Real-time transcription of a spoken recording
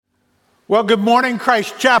Well, good morning,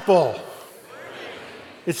 Christ Chapel.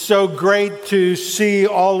 It's so great to see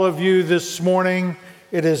all of you this morning.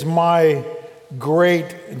 It is my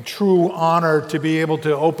great and true honor to be able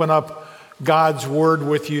to open up God's Word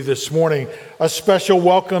with you this morning. A special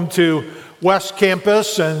welcome to West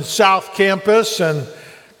Campus and South Campus and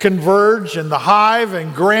Converge and the Hive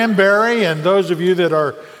and Granbury, and those of you that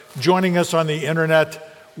are joining us on the internet,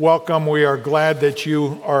 welcome. We are glad that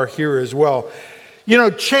you are here as well. You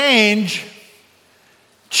know, change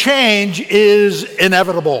is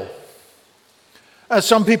inevitable.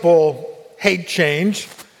 Some people hate change.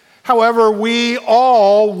 However, we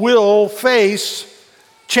all will face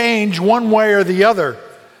change one way or the other.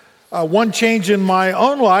 One change in my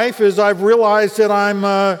own life is I've realized that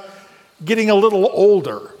I'm getting a little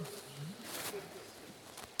older.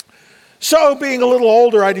 So, being a little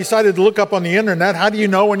older, I decided to look up on the internet, how do you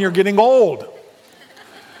know when you're getting old?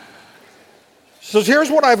 So here's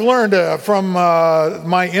what I've learned from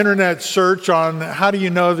my internet search on how do you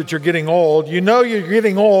know that you're getting old. You know you're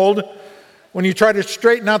getting old when you try to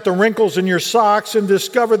straighten out the wrinkles in your socks and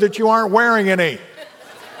discover that you aren't wearing any.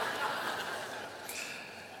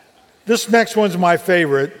 This next one's my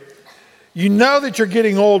favorite. You know that you're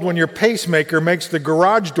getting old when your pacemaker makes the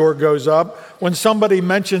garage door goes up when somebody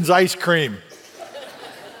mentions ice cream.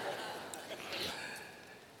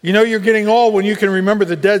 You know you're getting old when you can remember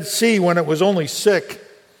the Dead Sea when it was only sick.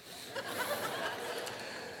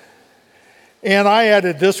 And I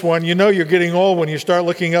added this one. You know you're getting old when you start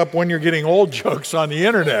looking up when you're getting old jokes on the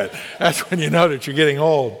internet. That's when you know that you're getting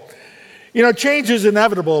old. You know, change is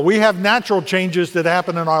inevitable. We have natural changes that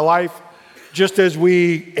happen in our life. Just as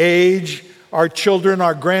we age, our children,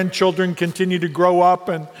 our grandchildren continue to grow up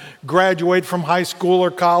and graduate from high school or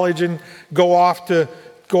college and go off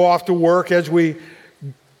to work. As we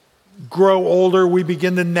grow older, we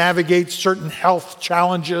begin to navigate certain health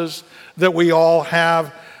challenges that we all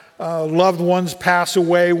have. Loved ones pass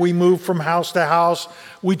away. We move from house to house.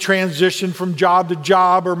 We transition from job to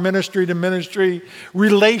job or ministry to ministry.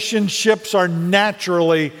 Relationships are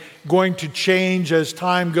naturally going to change as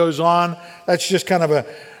time goes on. That's just kind of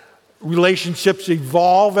relationships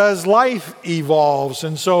evolve as life evolves.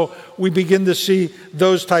 And so we begin to see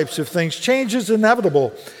those types of things. Change is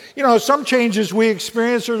inevitable. You know, some changes we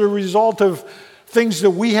experience are the result of things that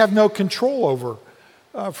we have no control over.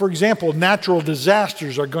 For example, natural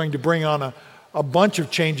disasters are going to bring on a bunch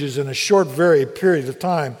of changes in a short, very period of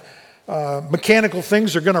time. Mechanical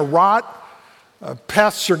things are going to rot.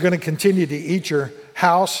 Pests are going to continue to eat your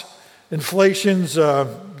house. Inflation's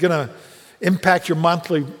going to impact your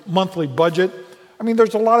monthly budget. I mean,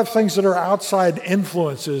 there's a lot of things that are outside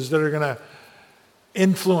influences that are going to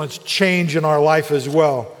influence change in our life as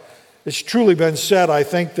well. It's truly been said, I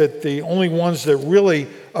think, that the only ones that really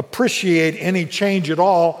appreciate any change at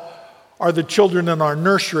all are the children in our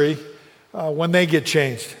nursery when they get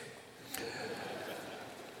changed.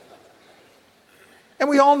 And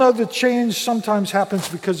we all know that change sometimes happens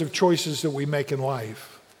because of choices that we make in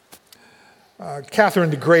life. Catherine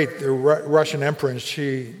the Great, the Russian empress,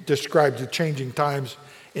 she described the changing times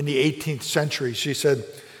in the 18th century. She said,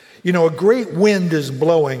 you know, a great wind is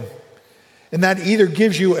blowing, and that either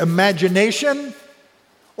gives you imagination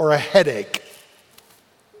or a headache.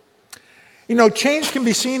 You know, change can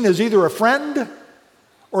be seen as either a friend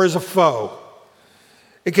or as a foe.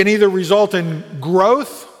 It can either result in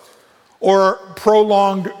growth or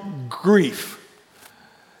prolonged grief.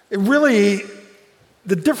 The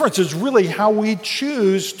difference is really how we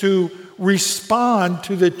choose to respond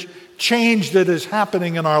to the change that is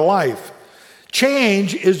happening in our life.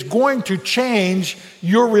 Change is going to change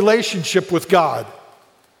your relationship with God.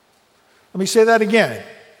 Let me say that again.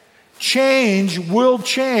 Change will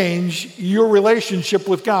change your relationship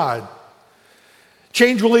with God.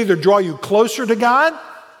 Change will either draw you closer to God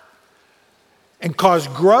and cause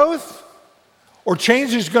growth, or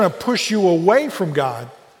change is going to push you away from God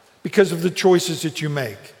because of the choices that you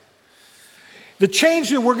make. The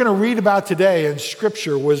change that we're going to read about today in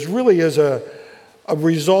Scripture was really as a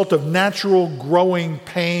result of natural growing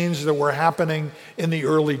pains that were happening in the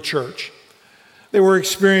early church. They were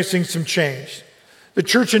experiencing some change. The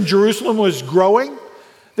church in Jerusalem was growing.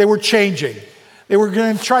 They were changing. They were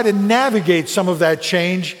going to try to navigate some of that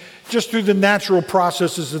change just through the natural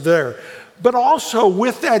processes of there. But also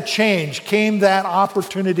with that change came that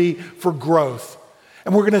opportunity for growth.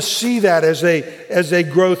 And we're going to see that as they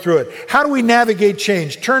grow through it. How do we navigate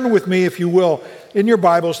change? Turn with me, if you will, in your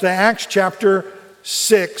Bibles to Acts chapter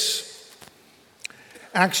 6.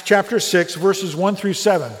 Acts chapter 6, verses 1 through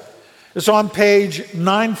 7. It's on page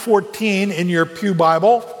 914 in your Pew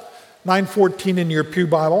Bible. 914 in your Pew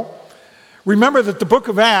Bible. Remember that the book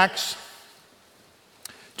of Acts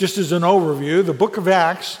just as an overview, the book of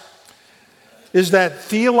Acts is that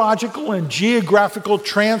theological and geographical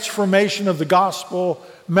transformation of the gospel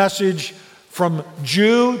message from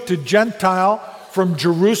Jew to Gentile, from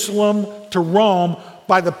Jerusalem to Rome,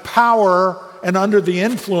 by the power and under the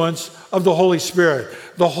influence of the Holy Spirit.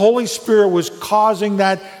 The Holy Spirit was causing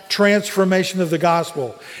that transformation of the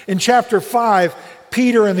gospel. In chapter 5,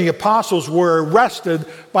 Peter and the apostles were arrested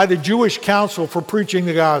by the Jewish council for preaching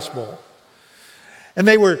the gospel. And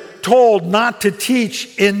they were told not to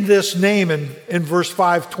teach in this name in verse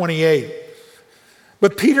 5:28.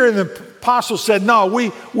 But Peter and the apostles said, no,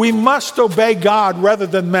 we must obey God rather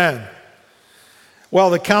than men. Well,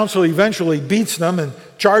 the council eventually beats them and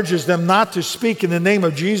charges them not to speak in the name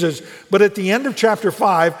of Jesus. But at the end of chapter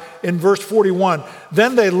 5, in verse 41,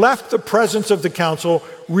 then they left the presence of the council,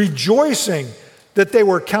 rejoicing that they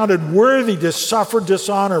were counted worthy to suffer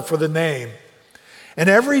dishonor for the name. And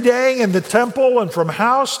every day in the temple and from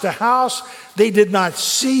house to house, they did not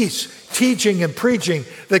cease teaching and preaching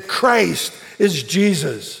that Christ is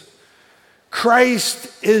Jesus.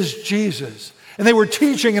 Christ is Jesus. And they were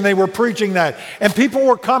teaching and they were preaching that. And people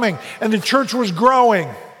were coming and the church was growing.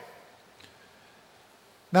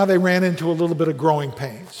 Now they ran into a little bit of growing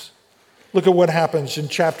pains. Look at what happens in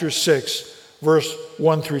chapter 6, verse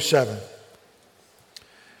 1 through 7.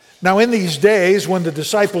 Now in these days, when the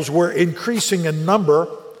disciples were increasing in number,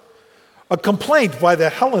 a complaint by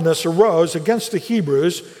the Hellenists arose against the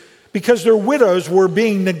Hebrews because their widows were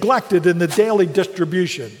being neglected in the daily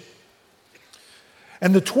distribution.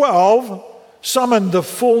 And the 12 summoned the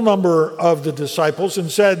full number of the disciples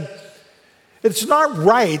and said, it's not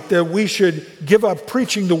right that we should give up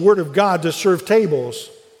preaching the word of God to serve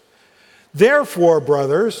tables. Therefore,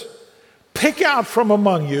 brothers, pick out from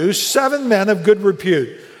among you 7 men of good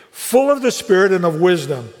repute, full of the Spirit and of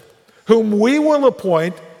wisdom, whom we will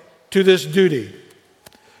appoint to this duty.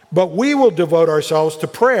 But we will devote ourselves to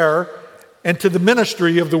prayer and to the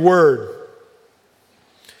ministry of the word.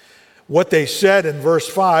 What they said in verse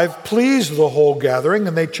 5 pleased the whole gathering,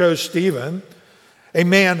 and they chose Stephen, a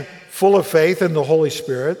man full of faith in the Holy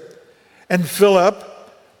Spirit, and Philip,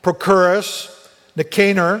 Prochorus,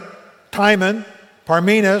 Nicanor, Timon,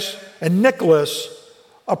 Parmenas, and Nicholas,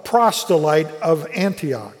 a proselyte of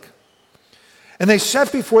Antioch. And they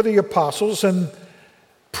sat before the apostles and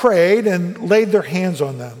prayed and laid their hands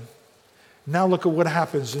on them. Now look at what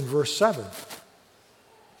happens in verse 7.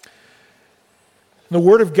 The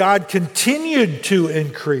word of God continued to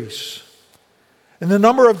increase, and the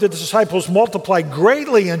number of the disciples multiplied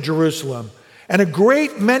greatly in Jerusalem, and a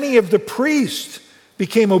great many of the priests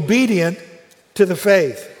became obedient to the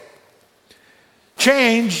faith.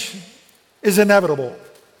 Change is inevitable.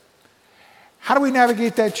 How do we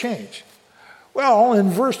navigate that change? Well, in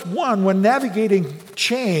verse 1, when navigating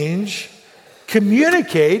change,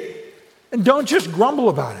 communicate and don't just grumble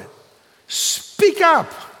about it. Speak up.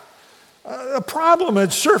 A problem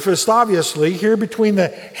had surfaced, obviously, here between the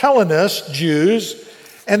Hellenists, Jews,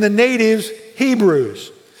 and the natives,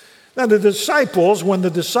 Hebrews. Now, the disciples, when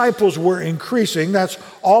the disciples were increasing, that's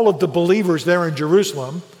all of the believers there in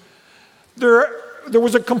Jerusalem, there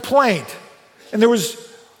was a complaint. And there was,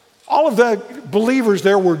 all of the believers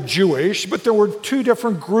there were Jewish, but there were 2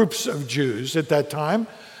 different groups of Jews at that time.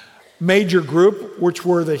 Major group, which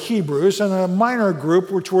were the Hebrews, and a minor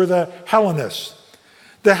group, which were the Hellenists.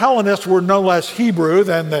 The Hellenists were no less Hebrew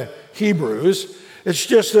than the Hebrews. It's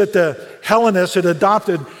just that the Hellenists had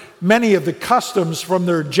adopted many of the customs from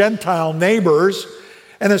their Gentile neighbors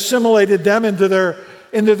and assimilated them into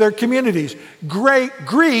their communities.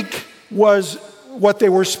 Greek was what they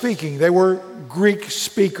were speaking. They were Greek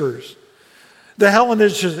speakers. The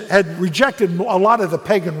Hellenists had rejected a lot of the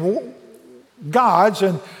pagan gods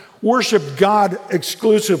and worshiped God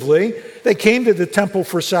exclusively. They came to the temple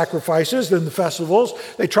for sacrifices and the festivals.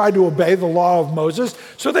 They tried to obey the law of Moses.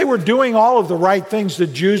 So they were doing all of the right things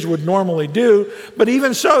that Jews would normally do. But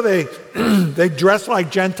even so, they dressed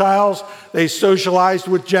like Gentiles. They socialized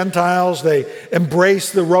with Gentiles. They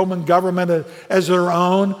embraced the Roman government as their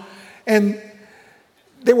own. And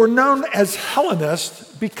they were known as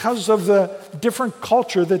Hellenists because of the different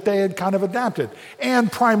culture that they had kind of adapted,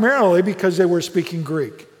 and primarily because they were speaking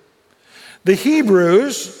Greek. The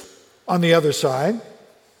Hebrews, on the other side,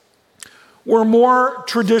 were more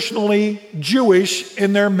traditionally Jewish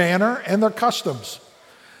in their manner and their customs.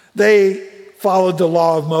 They followed the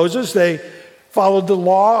law of Moses. They followed the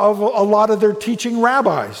law of a lot of their teaching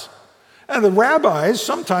rabbis. And the rabbis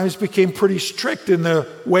sometimes became pretty strict in the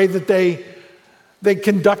way that they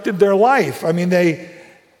conducted their life. I mean, they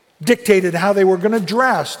dictated how they were going to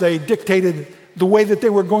dress. They dictated the way that they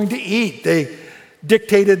were going to eat. They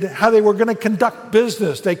dictated how they were going to conduct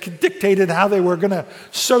business. They dictated how they were going to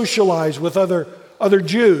socialize with other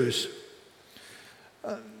Jews.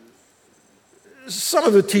 Some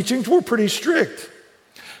of the teachings were pretty strict.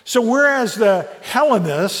 So whereas the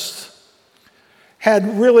Hellenists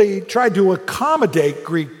had really tried to accommodate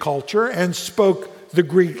Greek culture and spoke the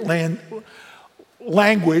Greek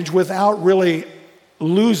language without really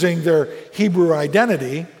losing their Hebrew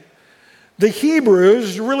identity, the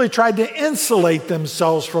Hebrews really tried to insulate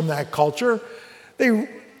themselves from that culture. They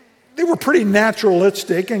were pretty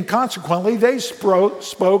naturalistic, and consequently they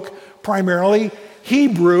spoke primarily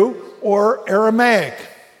Hebrew or Aramaic.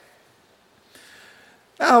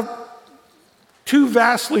 Now, two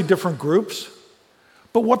vastly different groups,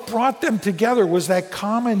 but what brought them together was that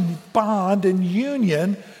common bond and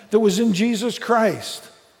union that was in Jesus Christ.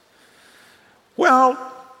 Well,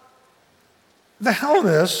 the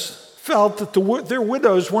Hellenists felt that their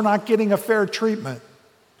widows were not getting a fair treatment.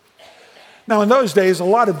 Now, in those days, a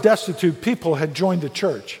lot of destitute people had joined the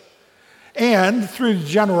church. And through the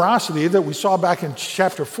generosity that we saw back in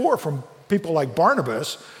chapter 4 from people like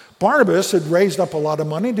Barnabas, Barnabas had raised up a lot of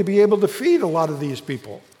money to be able to feed a lot of these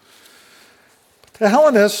people. The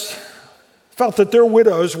Hellenists felt that their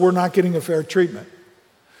widows were not getting a fair treatment.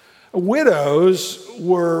 Widows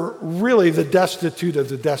were really the destitute of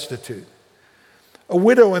the destitute. A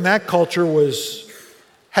widow in that culture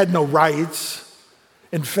had no rights.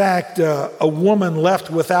 In fact, a woman left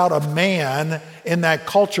without a man in that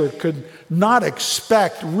culture could not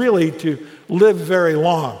expect really to live very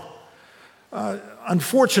long.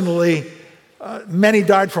 Unfortunately, many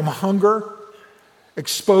died from hunger,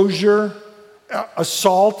 exposure,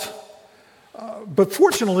 assault. But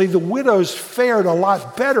fortunately, the widows fared a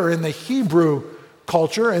lot better in the Hebrew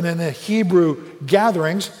culture and in the Hebrew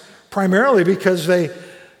gatherings, primarily because the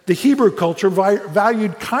Hebrew culture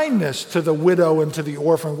valued kindness to the widow and to the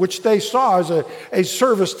orphan, which they saw as a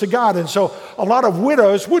service to God. And so a lot of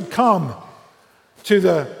widows would come to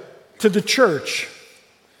the church.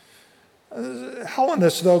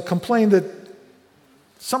 Hellenists, though, complained that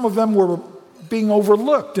some of them were being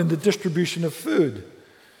overlooked in the distribution of food.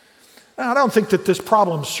 Now, I don't think that this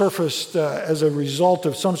problem surfaced as a result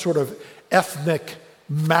of some sort of ethnic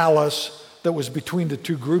malice that was between the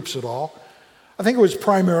two groups at all. I think it was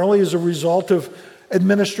primarily as a result of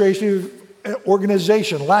administrative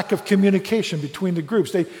organization, lack of communication between the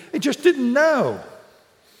groups. They just didn't know.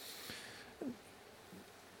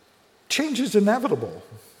 Change is inevitable.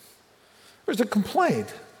 There's a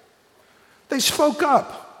complaint. They spoke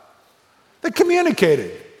up. They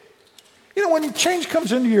communicated. You know, when change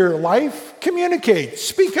comes into your life, communicate,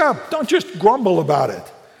 speak up, don't just grumble about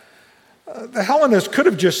it. The Hellenists could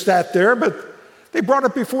have just sat there, but they brought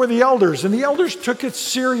it before the elders, and the elders took it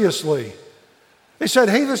seriously. They said,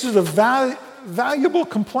 hey, this is a valuable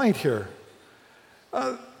complaint here.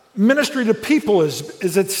 Ministry to people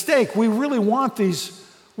is at stake. We really want these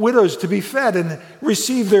widows to be fed and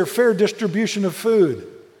receive their fair distribution of food.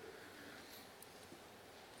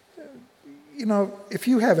 You know, if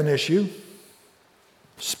you have an issue,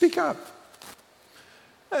 speak up.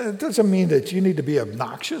 It doesn't mean that you need to be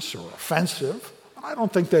obnoxious or offensive. I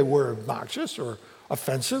don't think they were obnoxious or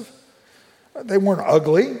offensive. They weren't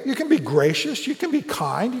ugly. You can be gracious. You can be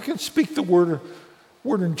kind. You can speak the word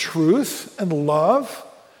in truth and love.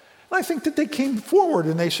 And I think that they came forward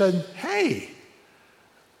and they said, hey,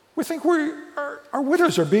 we think our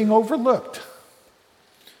widows are being overlooked.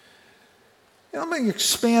 Let me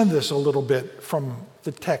expand this a little bit from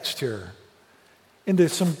the text here into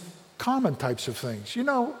some common types of things. You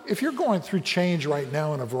know, if you're going through change right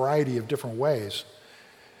now in a variety of different ways,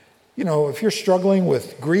 you know, if you're struggling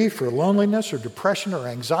with grief or loneliness or depression or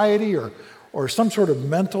anxiety or some sort of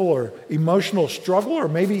mental or emotional struggle or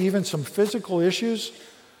maybe even some physical issues,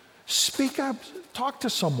 speak up, talk to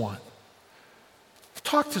someone.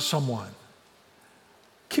 Talk to someone.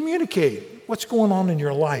 Communicate what's going on in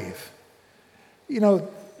your life. You know,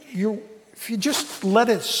 if you just let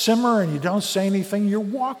it simmer and you don't say anything, your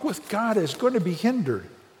walk with God is going to be hindered.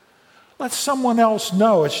 Let someone else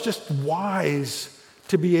know. It's just wise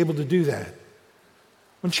to be able to do that.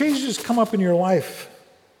 When changes come up in your life,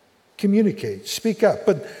 communicate, speak up.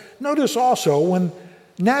 But notice also when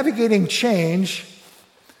navigating change,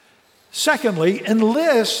 secondly,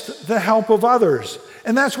 enlist the help of others.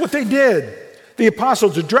 And that's what they did. The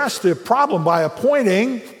apostles addressed the problem by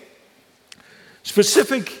appointing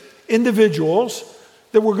specific individuals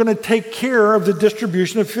that were going to take care of the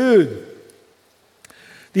distribution of food.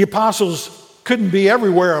 The apostles couldn't be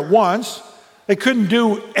everywhere at once. They couldn't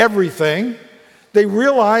do everything. They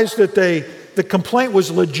realized that the complaint was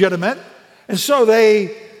legitimate, and so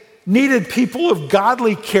they needed people of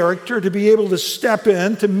godly character to be able to step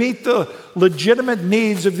in to meet the legitimate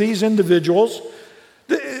needs of these individuals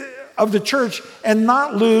of the church and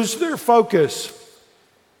not lose their focus.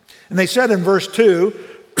 And they said in verse 2,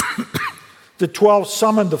 the 12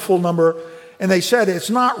 summoned the full number, and they said,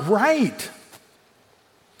 it's not right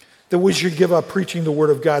that we should give up preaching the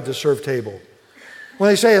word of God to serve table. When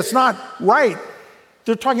they say it's not right,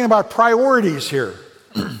 they're talking about priorities here.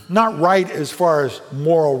 Not right as far as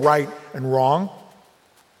moral right and wrong,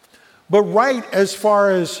 but right as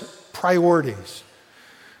far as priorities.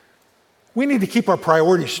 We need to keep our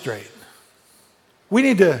priorities straight. We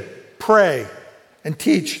need to pray and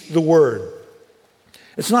teach the word.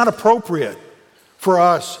 It's not appropriate for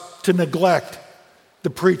us to neglect the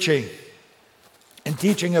preaching and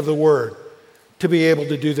teaching of the word to be able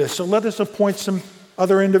to do this. So let us appoint some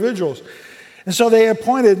other individuals. And so they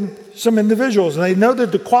appointed some individuals, and they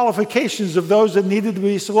noted the qualifications of those that needed to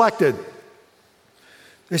be selected.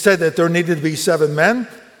 They said that there needed to be 7 men.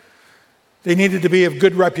 They needed to be of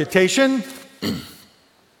good reputation.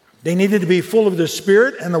 They needed to be full of the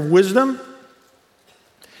Spirit and of wisdom.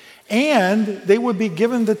 And they would be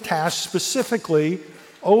given the task specifically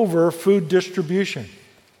over food distribution.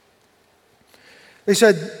 They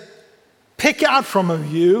said, pick out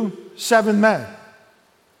from you 7 men.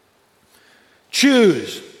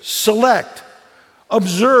 Choose, select,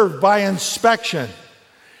 observe by inspection.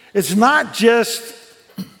 It's not just,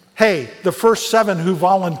 hey, the first 7 who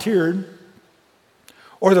volunteered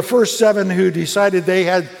or the first 7 who decided they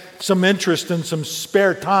had some interest and some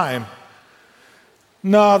spare time.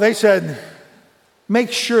 No, they said,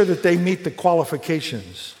 make sure that they meet the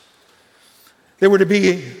qualifications. They were to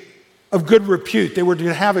be of good repute. They were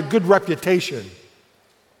to have a good reputation.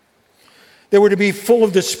 They were to be full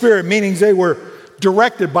of the Spirit, meaning they were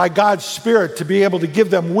directed by God's Spirit to be able to give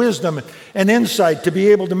them wisdom and insight, to be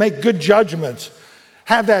able to make good judgments,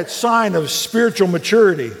 have that sign of spiritual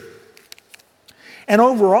maturity. And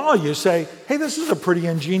overall, you say, hey, this is a pretty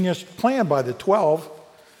ingenious plan by the 12,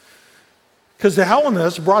 because the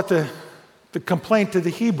Hellenists brought the complaint to the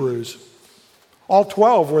Hebrews. All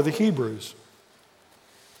 12 were the Hebrews.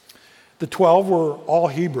 The 12 were all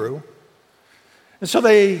Hebrew. And so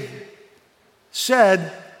they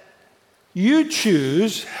said, you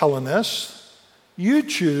choose, Hellenists, you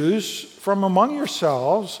choose from among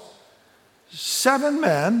yourselves 7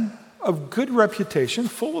 men of good reputation,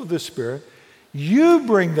 full of the Spirit. You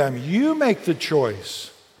bring them, you make the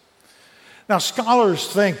choice. Now, scholars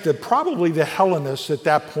think that probably the Hellenists at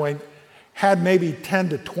that point had maybe 10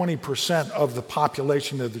 to 20% of the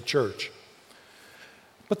population of the church.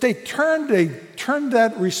 But they turned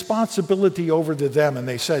that responsibility over to them, and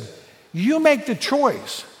they said, you make the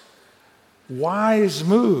choice. Wise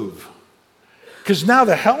move. Because now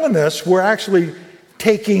the Hellenists were actually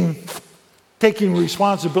taking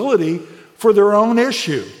responsibility for their own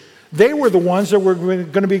issue. They were the ones that were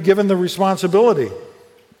going to be given the responsibility.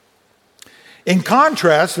 In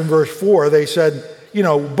contrast, in verse 4, they said,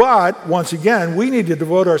 but once again, we need to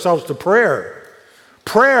devote ourselves to prayer.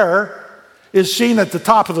 Prayer is seen at the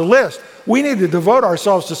top of the list. We need to devote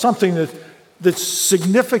ourselves to something that's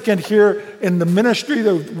significant here in the ministry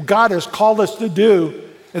that God has called us to do,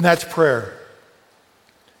 and that's prayer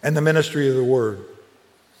and the ministry of the word.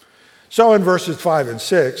 So in verses 5 and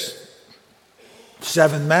 6,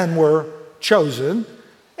 7 men were chosen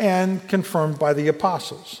and confirmed by the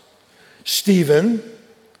apostles. Stephen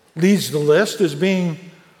leads the list as being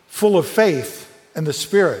full of faith and the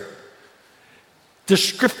Spirit.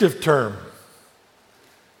 Descriptive term.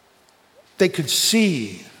 They could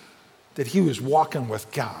see that he was walking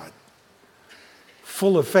with God,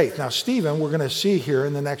 full of faith. Now, Stephen, we're going to see here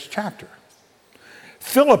in the next chapter.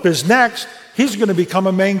 Philip is next. He's going to become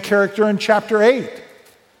a main character in chapter 8.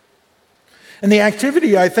 And the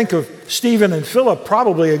activity, I think, of Stephen and Philip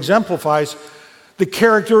probably exemplifies the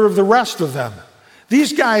character of the rest of them.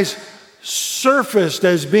 These guys surfaced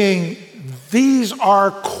as being, these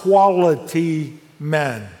are quality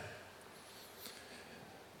men.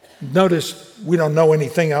 Notice we don't know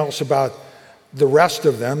anything else about the rest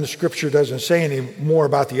of them. The scripture doesn't say any more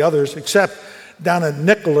about the others, except down at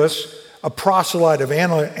Nicholas, a proselyte of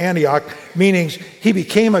Antioch, meaning he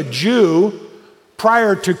became a Jew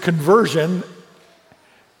prior to conversion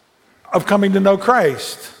of coming to know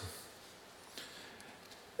Christ.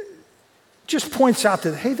 Just points out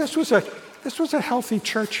that, hey, this was a healthy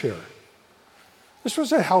church here. This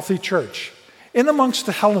was a healthy church. In amongst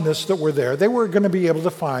the Hellenists that were there, they were going to be able to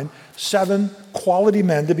find 7 quality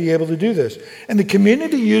men to be able to do this. And the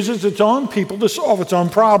community uses its own people to solve its own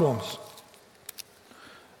problems.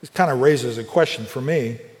 This kind of raises a question for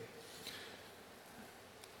me.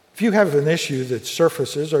 If you have an issue that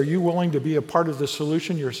surfaces, are you willing to be a part of the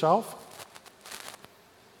solution yourself?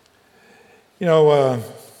 We're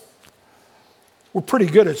pretty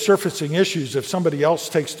good at surfacing issues if somebody else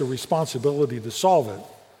takes the responsibility to solve it.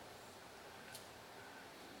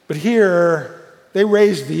 But here, they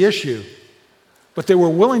raised the issue, but they were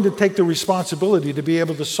willing to take the responsibility to be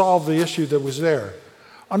able to solve the issue that was there.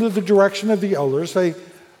 Under the direction of the elders, they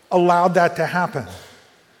allowed that to happen.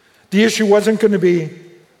 The issue wasn't going to be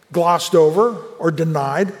glossed over or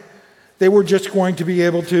denied. They were just going to be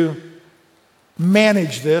able to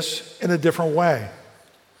manage this in a different way.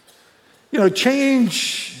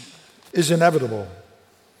 Change is inevitable.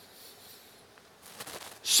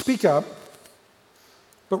 Speak up,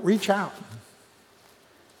 but reach out.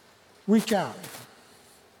 Reach out.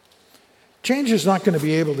 Change is not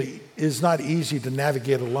easy to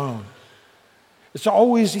navigate alone. It's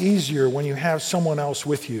always easier when you have someone else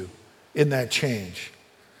with you in that change.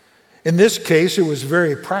 In this case, it was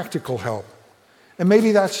very practical help. And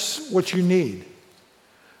maybe that's what you need.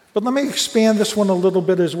 But let me expand this one a little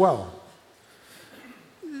bit as well.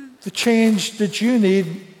 The change that you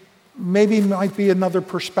need maybe might be another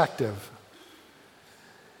perspective.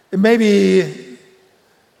 It may be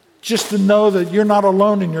just to know that you're not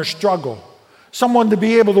alone in your struggle. Someone to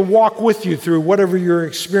be able to walk with you through whatever you're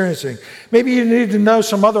experiencing. Maybe you need to know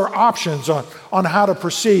some other options on how to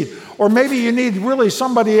proceed. Or maybe you need really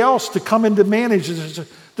somebody else to come in to manage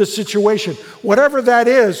the situation. Whatever that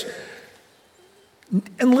is,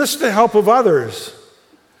 enlist the help of others.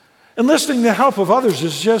 Enlisting the help of others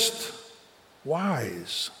is just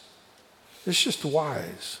wise. It's just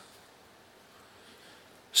wise.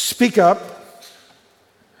 Speak up.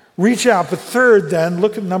 Reach out. But third then,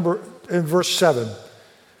 look at in verse 7.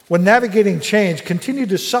 When navigating change, continue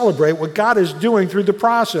to celebrate what God is doing through the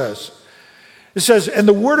process. It says, and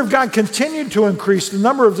the word of God continued to increase. The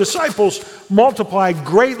number of disciples multiplied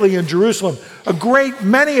greatly in Jerusalem. A great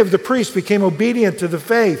many of the priests became obedient to the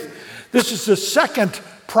faith. This is the second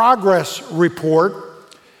progress report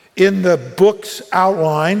in the book's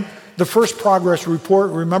outline. The first progress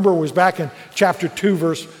report, remember, was back in chapter 2,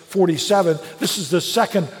 verse 47. This is the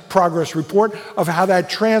second progress report of how that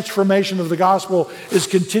transformation of the gospel is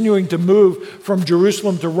continuing to move from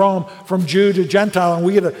Jerusalem to Rome, from Jew to Gentile. And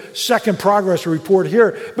we get a second progress report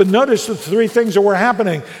here. But notice the three things that were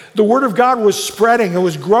happening. The word of God was spreading. It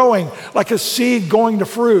was growing like a seed going to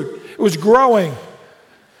fruit. It was growing.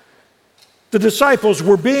 The disciples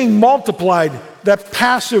were being multiplied. That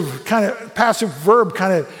passive verb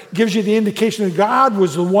kind of gives you the indication that God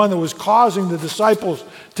was the one that was causing the disciples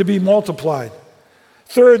to be multiplied.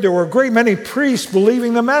 Third, there were a great many priests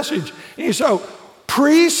believing the message. And you say,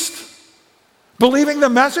 priests believing the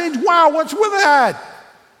message? Wow, what's with that?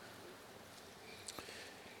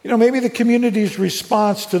 Maybe the community's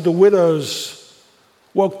response to the widows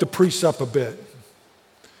woke the priests up a bit.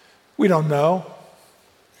 We don't know.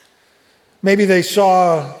 Maybe they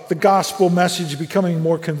saw the gospel message becoming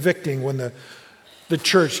more convicting when the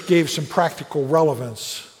church gave some practical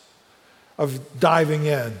relevance of diving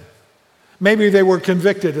in. Maybe they were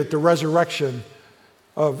convicted at the resurrection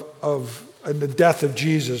and the death of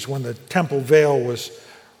Jesus when the temple veil was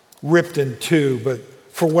ripped in two. But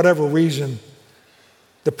for whatever reason,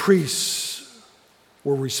 the priests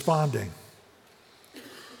were responding.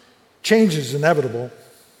 Change is inevitable.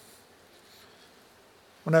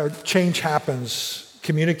 When a change happens,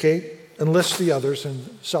 communicate, enlist the others,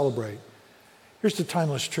 and celebrate. Here's the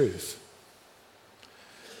timeless truth.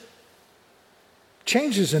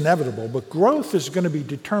 Change is inevitable, but growth is going to be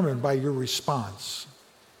determined by your response.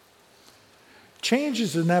 Change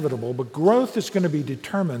is inevitable, but growth is going to be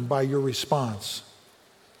determined by your response.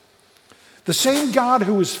 The same God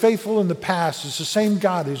who was faithful in the past is the same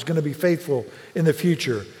God who's going to be faithful in the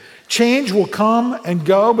future. Change will come and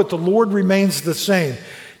go, but the Lord remains the same.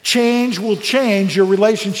 Change will change your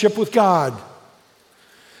relationship with God.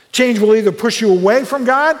 Change will either push you away from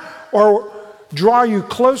God or draw you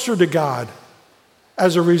closer to God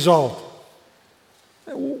as a result.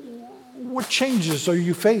 What changes are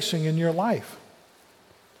you facing in your life?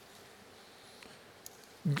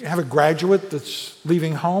 You have a graduate that's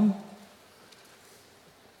leaving home?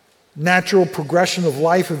 Natural progression of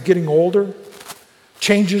life of getting older?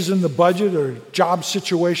 Changes in the budget or job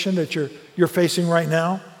situation that you're facing right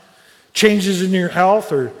now? Changes in your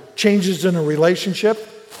health or changes in a relationship?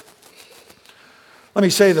 Let me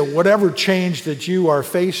say that whatever change that you are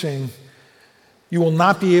facing, you will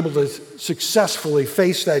not be able to successfully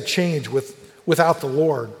face that change without the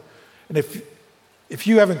Lord. And if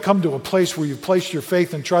you haven't come to a place where you've placed your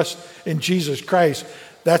faith and trust in Jesus Christ,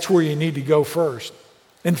 that's where you need to go first.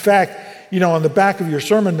 In fact, on the back of your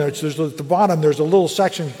sermon notes, at the bottom, there's a little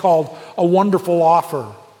section called A Wonderful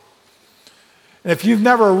Offer. And if you've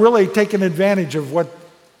never really taken advantage of what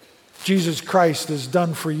Jesus Christ has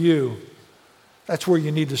done for you, that's where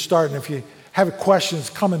you need to start. And if you have questions,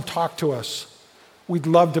 come and talk to us. We'd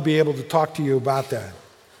love to be able to talk to you about that.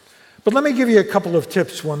 But let me give you a couple of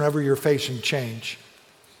tips whenever you're facing change.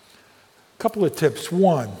 A couple of tips.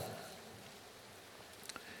 One,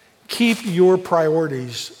 keep your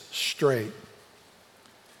priorities straight.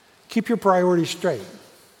 Keep your priorities straight.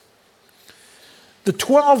 The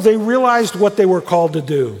 12, they realized what they were called to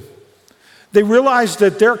do. They realized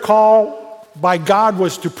that their call by God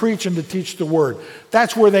was to preach and to teach the word.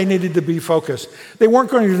 That's where they needed to be focused. They weren't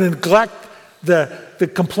going to neglect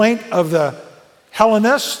the complaint of the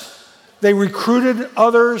Hellenists. They recruited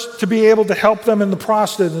others to be able to help them in the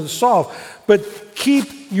process and to solve. But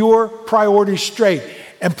keep your priorities straight.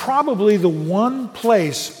 And probably the one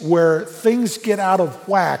place where things get out of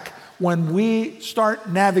whack when we start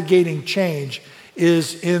navigating change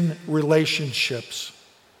is in relationships.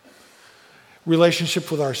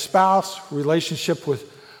 Relationship with our spouse, relationship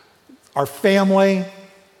with our family.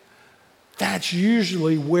 That's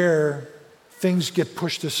usually where things get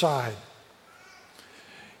pushed aside.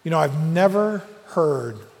 I've never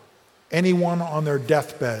heard anyone on their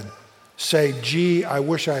deathbed say, gee, I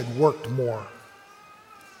wish I had worked more.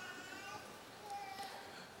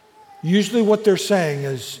 Usually what they're saying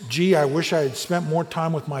is, gee, I wish I had spent more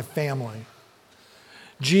time with my family.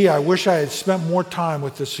 Gee, I wish I had spent more time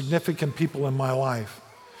with the significant people in my life.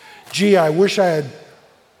 Gee, I wish I had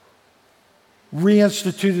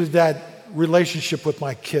reinstituted that relationship with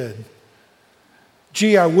my kid.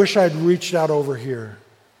 Gee, I wish I'd reached out over here.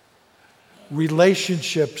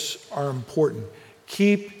 Relationships are important.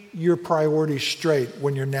 Keep your priorities straight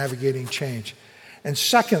when you're navigating change. And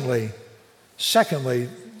secondly,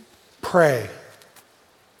 pray.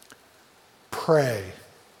 Pray.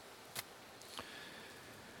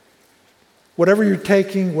 Whatever you're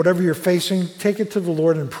taking, whatever you're facing, take it to the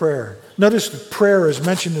Lord in prayer. Notice that prayer is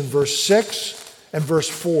mentioned in verse 6 and verse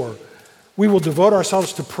 4. We will devote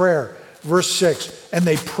ourselves to prayer. Verse 6, and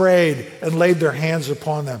they prayed and laid their hands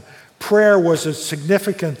upon them. Prayer was a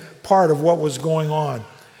significant part of what was going on.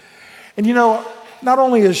 And not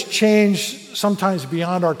only is change sometimes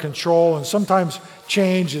beyond our control, and sometimes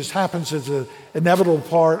change happens as an inevitable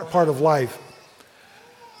part of life,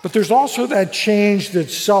 but there's also that change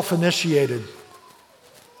that's self-initiated.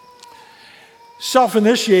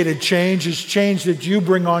 Self-initiated change is change that you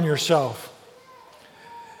bring on yourself.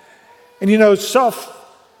 And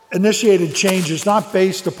self-initiated change is not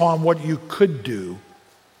based upon what you could do,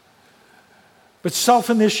 but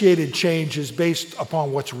self-initiated change is based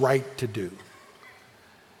upon what's right to do.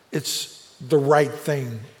 It's the right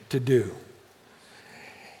thing to do.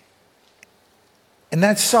 And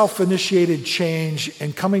that self-initiated change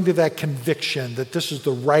and coming to that conviction that this is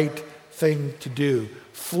the right thing to do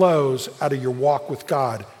flows out of your walk with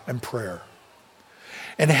God and prayer.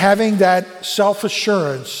 And having that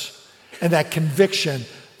self-assurance and that conviction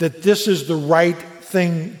that this is the right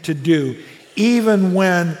thing to do, even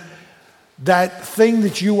when that thing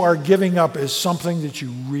that you are giving up is something that you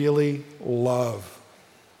really love.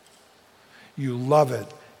 You love it,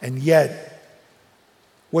 and yet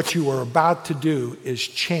what you are about to do is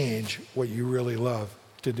change what you really love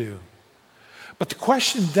to do. But the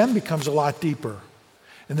question then becomes a lot deeper,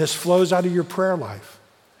 and this flows out of your prayer life.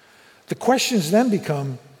 The questions then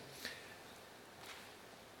become,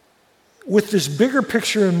 with this bigger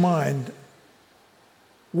picture in mind,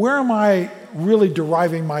 where am I really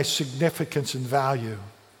deriving my significance and value?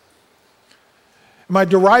 Am I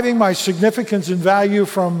deriving my significance and value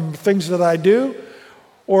from things that I do?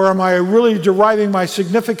 Or am I really deriving my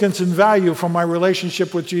significance and value from my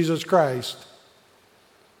relationship with Jesus Christ?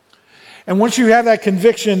 And once you have that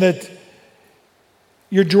conviction that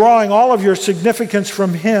you're drawing all of your significance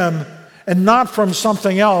from Him and not from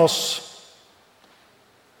something else,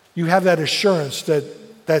 you have that assurance that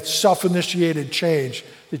that self-initiated change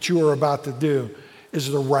that you are about to do is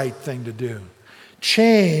the right thing to do.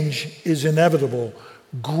 Change is inevitable.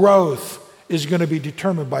 Growth is going to be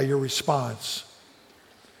determined by your response.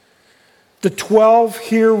 The 12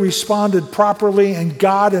 here responded properly, and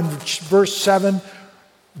God, in verse 7,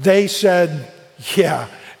 they said, yeah,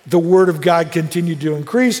 the word of God continued to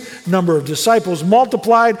increase, number of disciples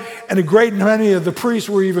multiplied, and a great many of the priests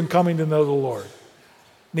were even coming to know the Lord.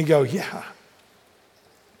 And you go, yeah.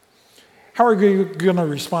 How are you going to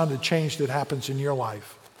respond to change that happens in your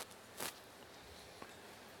life?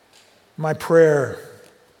 My prayer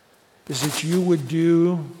is that you would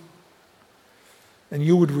do and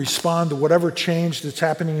you would respond to whatever change that's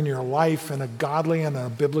happening in your life in a godly and a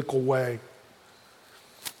biblical way.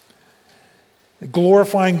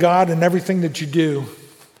 Glorifying God in everything that you do,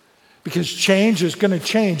 because change is going to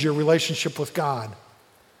change your relationship with God.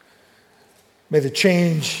 May the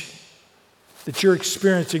change that you're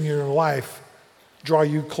experiencing in your life draw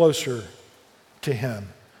you closer to Him.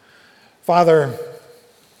 Father,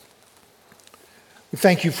 we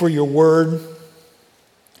thank you for your word.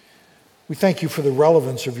 We thank you for the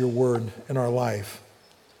relevance of your word in our life.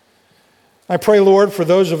 I pray, Lord, for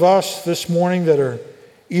those of us this morning that are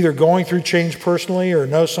either going through change personally or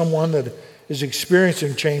know someone that is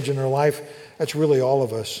experiencing change in their life, that's really all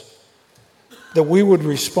of us, that we would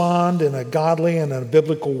respond in a godly and a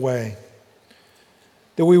biblical way,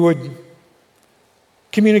 that we would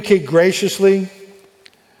communicate graciously,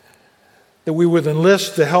 that we would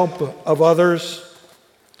enlist the help of others,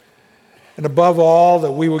 and above all,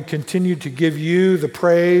 that we would continue to give you the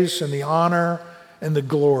praise and the honor and the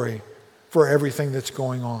glory for everything that's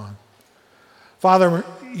going on. Father,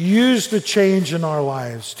 use the change in our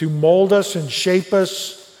lives to mold us and shape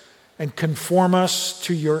us and conform us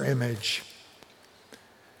to your image.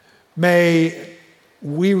 May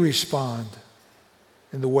we respond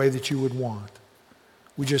in the way that you would want.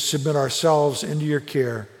 We just submit ourselves into your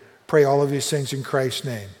care. Pray all of these things in Christ's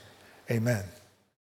name. Amen.